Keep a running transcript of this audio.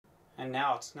And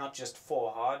now it's not just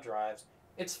 4 hard drives,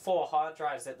 it's 4 hard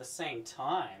drives at the same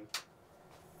time.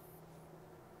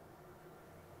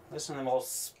 Listen to them all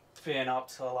spin up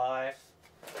to life.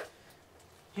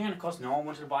 Yeah, and of course no one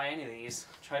wanted to buy any of these.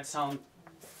 Tried selling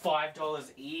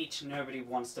 $5 each, nobody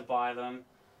wants to buy them.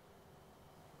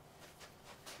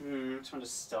 Which one to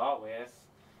start with?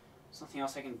 There's nothing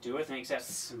else I can do with them except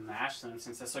smash them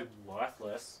since they're so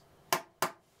worthless.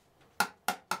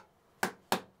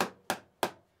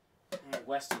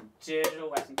 Western Digital,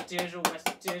 Western Digital,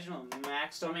 Western Digital,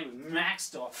 Maxtor, maybe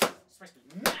Maxtor. It's supposed to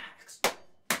be Max.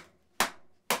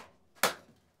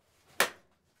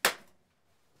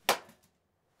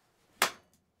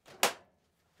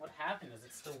 What happened? Is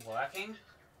it still working?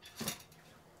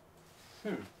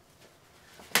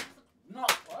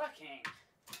 Not working.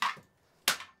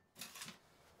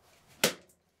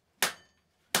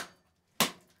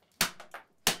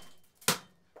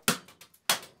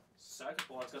 Circuit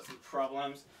board's got some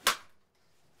problems.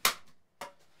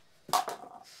 Why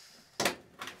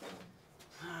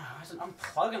is it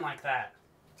unplugging like that?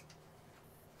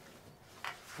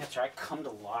 That's right, come to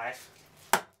life.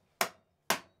 Why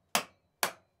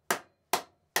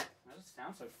does it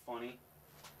sound so funny?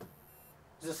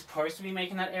 Is it supposed to be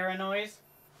making that error noise?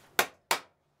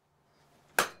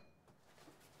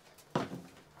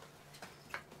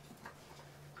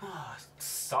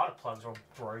 Solder plugs are all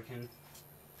broken.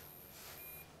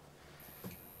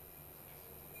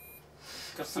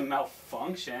 Got some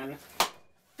malfunction.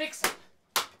 Fix it!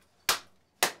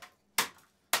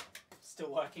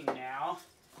 Still working now.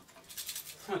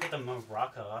 I'll get the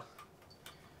maraca.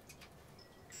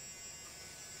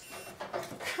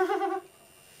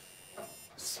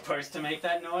 Supposed to make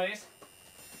that noise?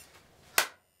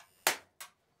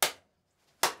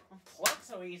 Unplug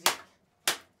so easy.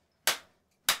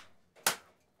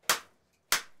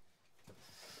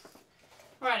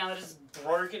 Right now that it's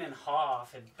broken in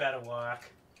half, it better work.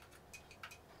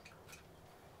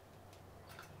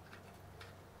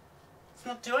 It's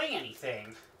not doing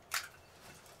anything.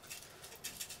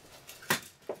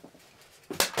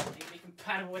 Need to be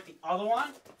compatible with the other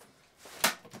one.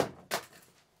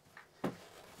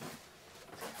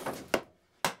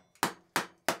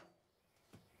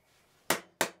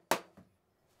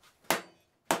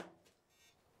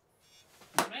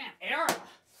 Man, error!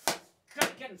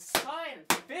 Gotta get inside and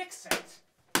fix it.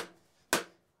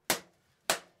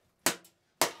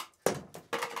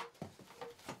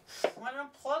 Why did it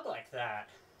unplug like that?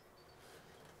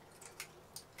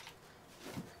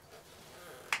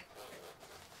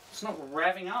 It's not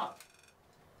revving up.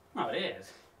 Oh, it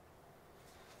is.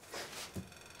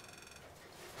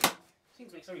 Seems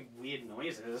to make so many weird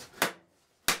noises.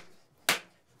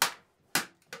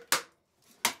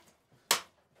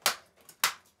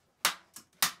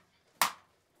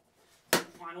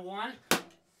 Final one.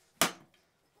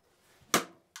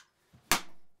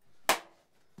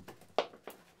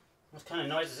 What kind of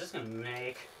noise is this going to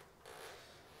make?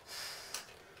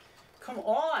 Come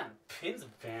on! Pins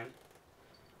have been.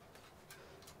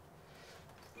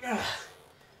 Ugh.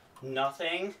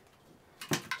 Nothing.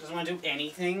 Doesn't want to do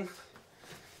anything.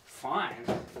 Fine.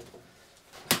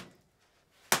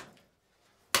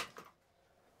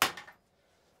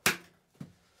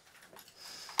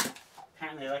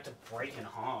 Apparently they like to break in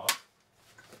half.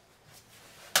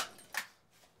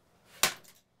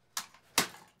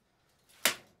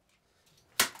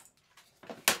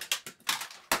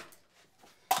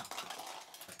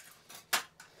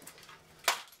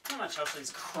 Not much else for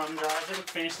these crumb drives. They look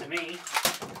finished to me.